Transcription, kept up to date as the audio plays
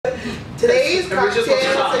Today's Cocktails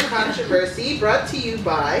and Controversy brought to you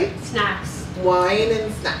by Snacks. Wine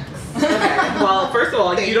and Snacks. Okay. Well, first of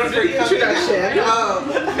all, you don't do the introduction.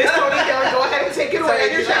 Miss Toni Daley, go ahead and take it away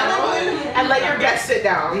on your channel and let your guests sit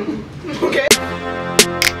down. Okay.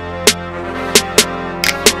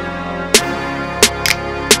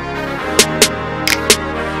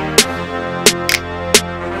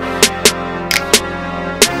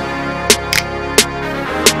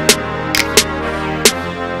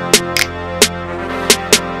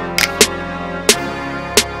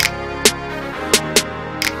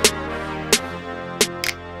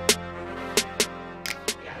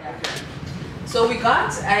 So we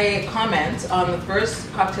got a comment on the first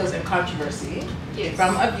Cocktails and Controversy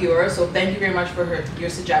from a viewer. So thank you very much for your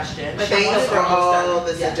suggestion. Thanks for all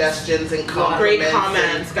the suggestions and compliments. Great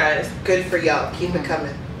comments, guys. Good for y'all. Keep it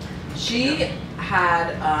coming. She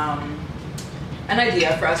had an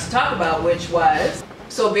idea for us to talk about, which was,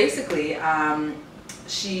 so basically,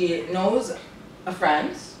 she knows a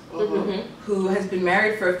friend who has been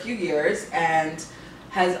married for a few years and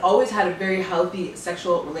has always had a very healthy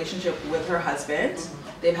sexual relationship with her husband.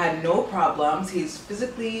 They've had no problems. He's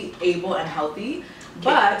physically able and healthy.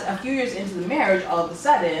 But a few years into the marriage, all of a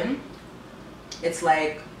sudden, it's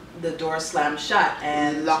like the door slammed shut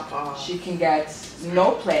and she can get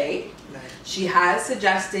no play. She has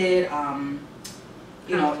suggested,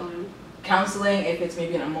 you know, counseling if it's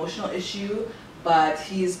maybe an emotional issue, but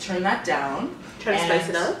he's turned that down. Trying to spice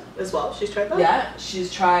it up as well. She's tried that? Yeah,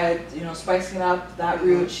 she's tried, you know, spicing up that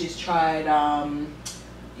route. She's tried,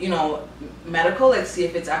 you know, medical, like see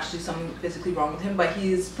if it's actually something physically wrong with him. But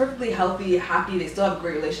he's perfectly healthy, happy. They still have a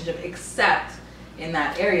great relationship, except in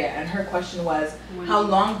that area. And her question was, how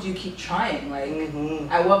long do you keep trying? Like,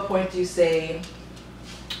 at what point do you say,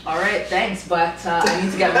 all right, thanks, but I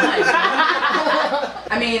need to get mine.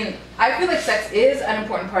 I mean, I feel like sex is an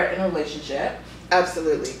important part in a relationship.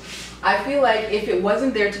 Absolutely. I feel like if it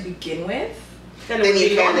wasn't there to begin with, then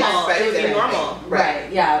you can't expect it would be normal.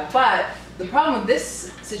 Right, yeah. But the problem with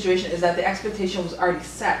this situation is that the expectation was already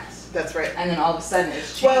set. That's right. And then all of a sudden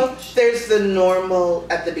it's changed. Well, there's the normal,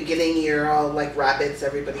 at the beginning you're all like rabbits,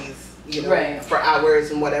 everybody's, you know, for hours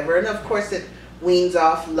and whatever. And of course it weans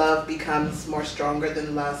off, love becomes more stronger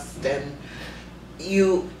than lust, and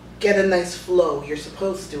you get a nice flow, you're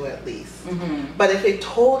supposed to at least. But if it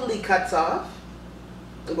totally cuts off,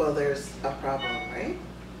 well, there's a problem, right?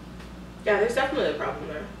 Yeah, there's definitely a problem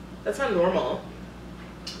there. That's not normal.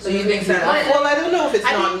 So you think that? Well, I don't know if it's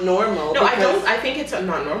not normal. No, I don't. I think it's not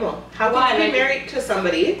normal. How can you be married to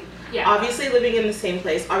somebody, obviously living in the same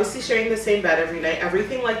place, obviously sharing the same bed every night,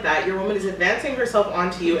 everything like that? Your woman is advancing herself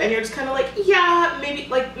onto you, and you're just kind of like, yeah, maybe,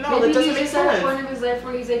 like, no, that doesn't make sense. Maybe he's at a point of his life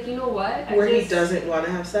where he's like, you know what? Where he doesn't want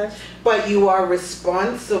to have sex. But you are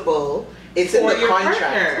responsible. It's in the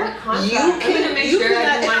contract. What contract? You can, I'm gonna make sure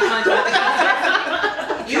I do my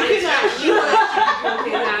contract.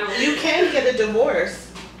 You can get a divorce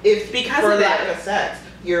if because for of lack that. of sex.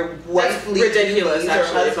 Your wifely ridiculous, duties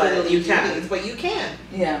actually, or but husbandly you can. duties, but you can.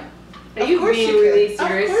 Yeah. Are you being really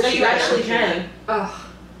serious? Of course you actually can. Ugh.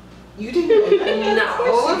 You didn't know that.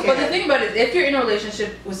 No. But the thing about it, if you're in a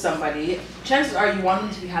relationship with somebody, chances are you want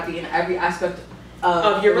them to be happy in every aspect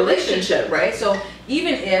of your relationship, right? So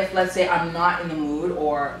even if, let's say, I'm not in the mood,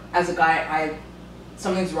 or as a guy,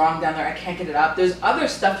 something's wrong down there, I can't get it up, there's other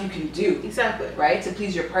stuff you can do. Exactly. Right? To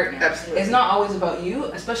please your partner. Absolutely. It's not always about you,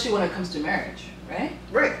 especially when it comes to marriage, right?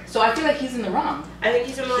 Right. So I feel like he's in the wrong. I think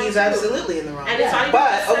he's in the wrong. He's absolutely in the wrong. And it's not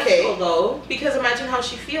even sexual though, because imagine how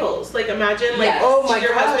she feels. Like imagine like oh my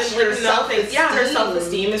your gosh, husband like nothing. Yeah, her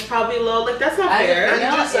self-esteem is probably low. Like that's not fair.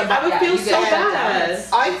 I would feel so bad.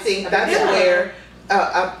 I think that's where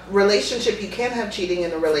a relationship, you can't have cheating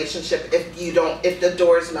in a relationship if the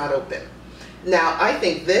door's not open. Now I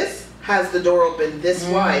think this has the door open this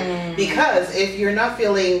wide, because if you're not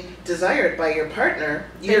feeling desired by your partner,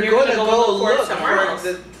 you're going to go look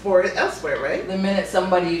for it elsewhere, right? The minute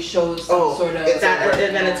somebody shows some sort of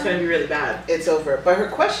then it's going to be really bad. It's over. But her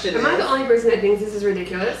question Am I the only person that thinks this is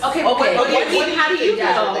ridiculous? Okay. How do you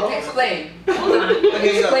feel? Explain. Hold on.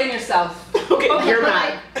 Explain yourself. Okay, you're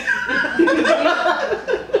mad.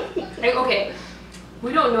 Okay,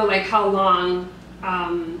 we don't know like how long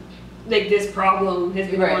like this problem has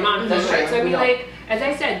been going on. That's right. right. So I mean, like as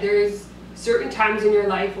I said, there's certain times in your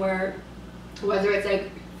life where, whether it's like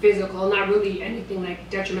physical, not really anything like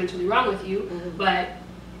detrimentally wrong with you, but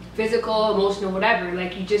physical, emotional, whatever,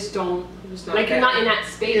 like you just don't, like you're not in that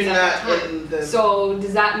space at that time. So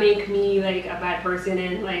does that make me like a bad person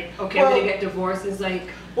and like, okay, I'm gonna get divorced? Is like,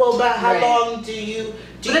 well, but how long do you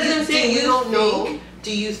know.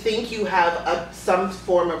 Do you think you have some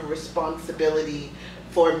form of responsibility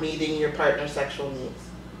for meeting your partner's sexual needs?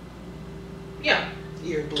 Yeah.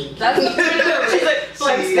 You're blinking. That's the point of She's like,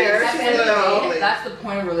 blank stare. That's the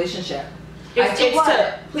point of relationship. It's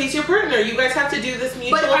to please your partner. You guys have to do this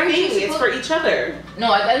mutual thing. It's for each other.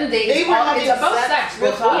 No, at the end of the day, it's about sex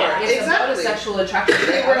before. It's about a sexual attraction.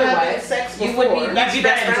 They were having sex before. You would be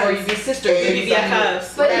best friends or you'd be sisters. You'd be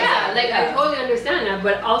BFFs. But yeah, like I totally understand that.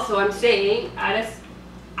 But also, I'm saying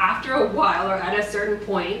after a while or at a certain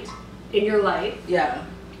point in your life,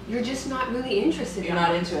 you're just not really interested. You're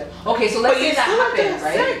not into it. Okay, so let's say that happens,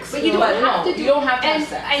 right? But you don't have to. You don't have to have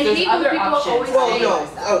sex. There's other options. Well, no.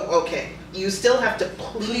 Oh, okay. You still have to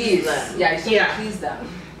please them. Yeah, you still have to please them.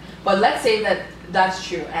 But let's say that that's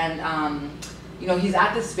true, and you know, he's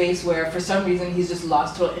at this space where for some reason he's just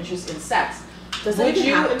lost total interest in sex. Does that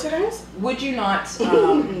even happen to guys? Would you not?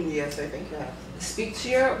 Yes, I think that. Speak to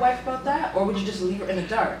your wife about that, or would you just leave her in the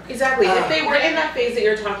dark? Exactly. If they were in that phase that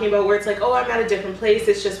you're talking about where it's like, oh, I'm at a different place,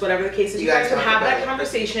 it's just whatever the case is, you guys would have that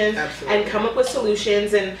conversation and come up with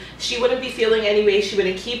solutions, and she wouldn't be feeling any way, she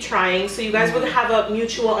wouldn't keep trying, so you guys would have a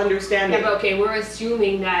mutual understanding. Yeah, but okay, we're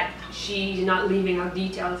assuming that she's not leaving out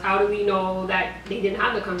details. How do we know that they didn't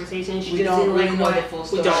have the conversation? She just didn't like know the full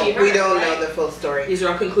story. We don't know the full story. These are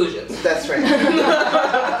our conclusions. That's right.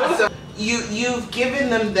 So you've given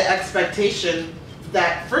them the expectation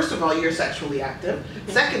that, first of all, you're sexually active.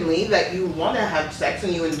 Secondly, that you want to have sex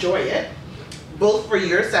and you enjoy it, both for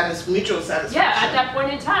your mutual satisfaction. Yeah, at that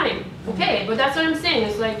point in time. Okay, but that's what I'm saying.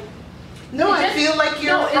 It's like, no, I feel like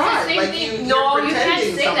you're a fraud. It's the same thing. No, you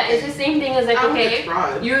can't say that. It's the same thing as like, okay,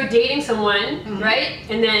 you're dating someone, right?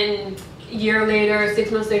 And then a year later,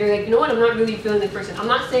 6 months later, like, you know what? I'm not really feeling this person. I'm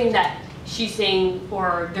not saying that she's saying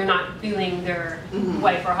or they're not feeling their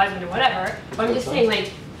wife or husband or whatever. But I'm just saying, like,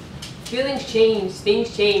 feelings change,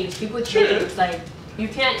 things change, people change. Like, you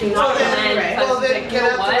can't not then, well, then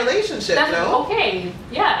get out the relationship, no? Okay,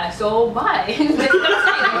 yeah, so bye.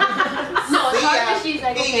 No, it's hard that she's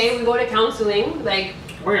like, okay, we go to counseling, like,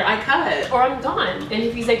 or I cut, or I'm gone. And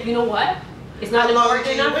if he's like, you know what, it's not important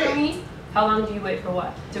enough for me. How long do you wait for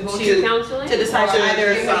what? To go to counseling? To decide to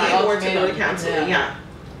either stay or to go to counseling, yeah.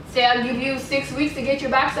 Say I'll give you 6 weeks to get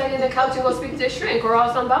your backside in the couch and go speak to a shrink, or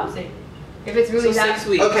else I'm bouncing. If it's really that 6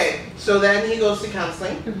 weeks. Okay, so then he goes to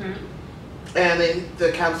counseling. And then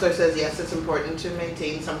the counselor says, yes, it's important to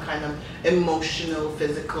maintain some kind of emotional,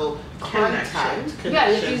 physical connection. Yeah,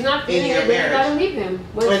 if he's not feeling it, then you gotta leave him.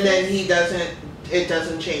 And then it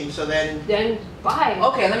doesn't change, so then bye.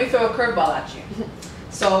 Okay, let me throw a curveball at you.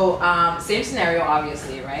 So, same scenario,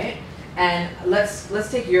 obviously, right? And let's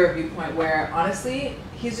take your viewpoint where, honestly,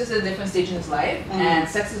 he's just at a different stage in his life, and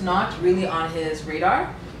sex is not really on his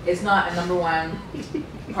radar. It's not a #1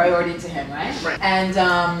 priority to him, right? And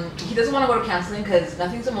he doesn't want to go to counseling because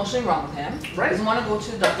nothing's emotionally wrong with him. He doesn't want to go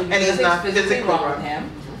to the doctor because nothing's physically wrong with him.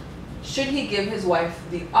 Should he give his wife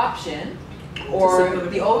the option or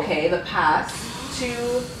the pass to...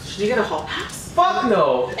 Should he get a hall pass? Fuck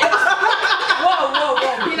no!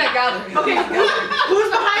 Whoa, peanut gallery. Okay, who's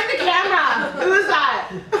behind the camera? Who is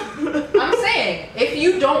that? I'm saying, if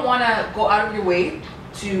you don't want to go out of your way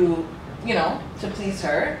to, you know, to please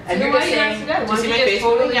her, and so you're just saying, do you see my face?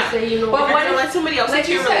 Totally say, you know, but when you let somebody else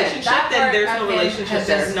into your relationship, then there's no relationship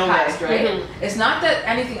there. No way, right? It's not that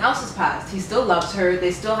anything else is past. He still loves her.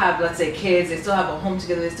 They still have, let's say, kids. They still have a home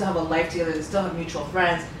together. They still have a life together. They still have mutual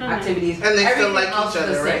friends, activities. And they still like each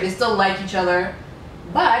other, right? They still like each other.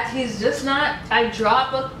 But he's just not... I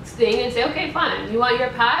drop a thing and say, okay, fine. You want your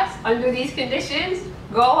pass under these conditions?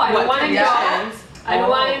 Go. I don't want to know. I don't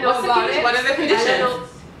want to know about it. What are the conditions?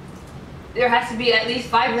 There has to be at least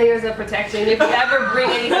 5 layers of protection. If you ever bring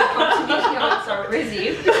anything from to me, it's a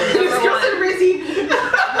Rizzy. What's a Rizzy?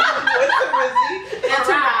 It's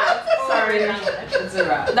a wrap. Sorry. It's a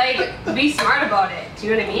wrap. Like, be smart about it. Do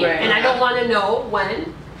you know what I mean? Right. And I don't want to know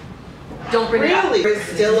when. Don't bring it up. Really? There's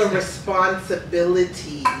still a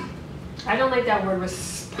responsibility. I don't like that word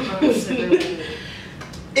responsibility.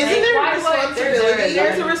 Isn't there a responsibility?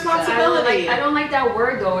 There's a responsibility. I don't like that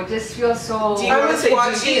word though. It just feels so. I was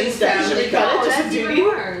watching Family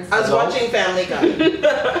Guy. I was watching Family Guy,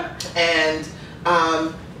 and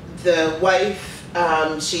the wife,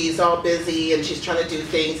 she's all busy and she's trying to do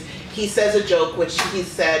things. He says a joke which he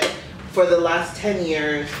said for the last 10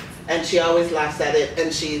 years, and she always laughs at it,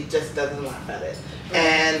 and she just doesn't laugh at it.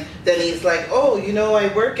 And then he's like, oh, you know, I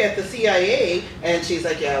work at the CIA, and she's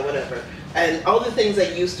like, yeah, whatever. And all the things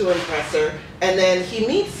that used to impress her, and then he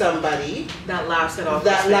meets somebody that laughs at all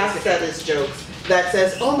laughs at his jokes, that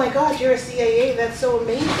says, oh my God, you're a CIA, that's so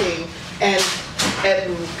amazing. And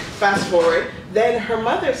fast forward, then her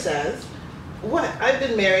mother says, what? I've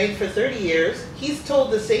been married for 30 years. He's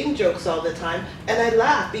told the same jokes all the time, and I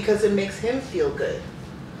laugh because it makes him feel good.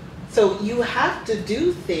 So you have to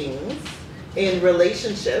do things in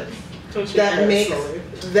relationships that makes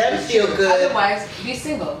them feel good. Otherwise, be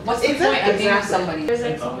single. What's the point of being with somebody? There's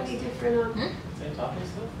like so many different. Same topic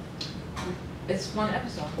still? It's one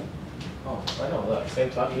episode. Oh, I know. Look, same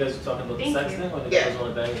topic. You guys are talking about the sex thing when the guys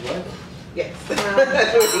want to bang his wife? Yes.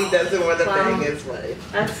 That's what he doesn't want to bang his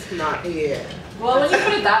wife. That's not. Yeah. Well, when you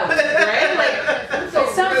put it that way, right? Like, it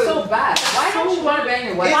sounds so bad. Why don't you want to bang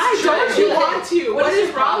your wife? Why don't you want to? What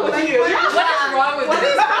is wrong with you? What is wrong with you? What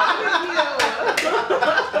is wrong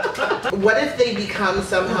with you? What if they become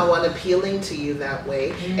somehow unappealing to you that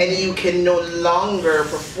way, and you can no longer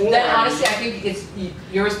perform? Then honestly, I think it's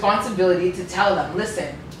your responsibility to tell them,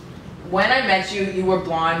 listen, when I met you, you were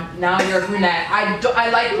blonde. Now you're a brunette. I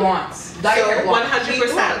like blondes. Dye your hair blonde.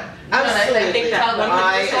 100%. Absolutely. I think that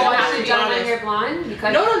 100%. So I have to dye my hair blonde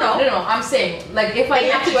because No. I'm saying, like, if I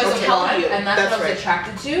met you as a blonde and that's what I was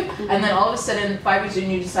attracted to, and then all of a sudden 5 years in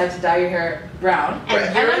you decide to dye your hair brown,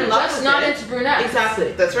 and I'm just not into brunettes.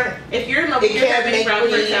 Exactly. That's right. If you're in love with your hair being brown,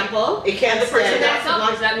 for example, it can't the person that's not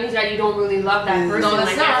because that means that you don't really love that person. No,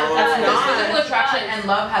 that's not. That's not. Physical attraction and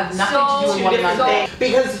love have nothing to do with one another.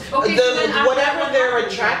 Because Okay, so then whatever after they're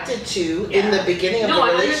that- attracted to in the beginning of No,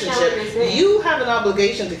 I the understand what you're relationship, saying. you have an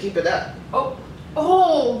obligation to keep it up.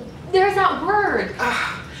 Oh, there's that word.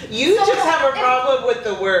 You So just have a if- problem with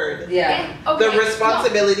the word. Yeah. Okay, The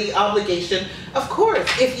responsibility, obligation. Of course,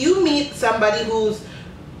 if you meet somebody who's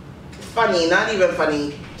funny, not even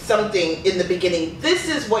funny, something in the beginning, this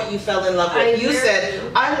is what you fell in love with. You said,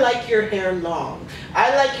 I like your hair long.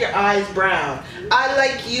 I like your eyes brown. I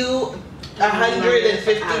like you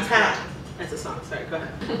 150 pounds. That's a song. Sorry, go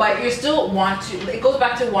ahead. But you still want to, it goes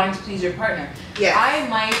back to wanting to please your partner. Yes. I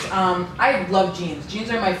might, I love jeans. Jeans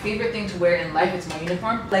are my favorite thing to wear in life. It's my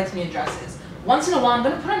uniform. Likes me in dresses. Once in a while, I'm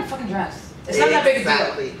going to put on a fucking dress. It's not that big a deal.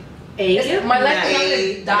 Exactly. My life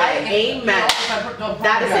is not going to die if I put on a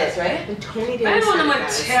That is dress, it. right? And Toni I Daley don't want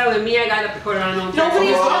said, to guys. telling me I gotta put on a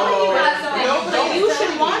Nobody's Oh, telling you that's that. the thing. Nobody. You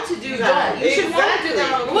should want to do that. You should want to do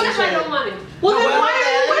that. What if I don't want it? Well, then why are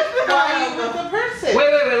you with them? Why are you with the person? Wait.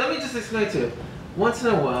 Let me just explain to you. Once in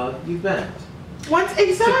a while, you bend. Once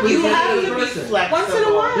exactly. You have to be Person. flexible. Once in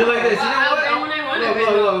a while. You're like this. You know I'll what? bend when I want it.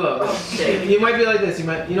 Look. You might be like this.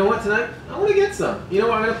 You know what? Tonight, I want to get some. You know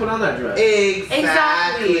what? I'm gonna put on that dress.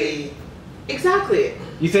 Exactly. Exactly.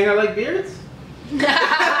 You think I like beards? Okay,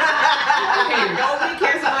 nobody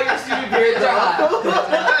cares about your stupid beard, Good job.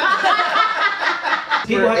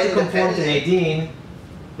 People have to We're conform to independent. Nadine.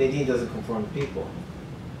 Nadine doesn't conform to people.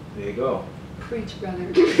 There you go. Preach, brother.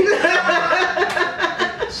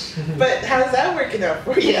 But how's that working out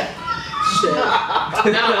for you? Shit. No,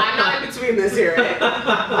 I'm not in between this here. Right? Go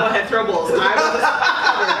ahead, throw balls.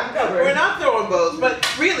 I'm covered. We're not throwing bows, but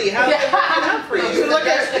really, how's it working out for you? She's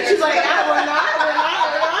like, yeah,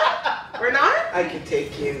 we're not. I could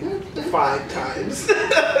take you 5 times.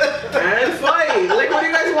 And fight. Like, what do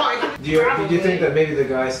you guys want? Do you think that maybe the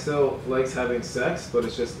guy still likes having sex, but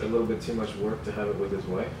it's just a little bit too much work to have it with his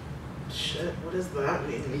wife? Shit, what does that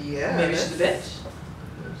mean? Yeah. Maybe she's a bitch. Just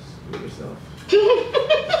do it yourself.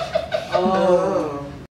 Oh.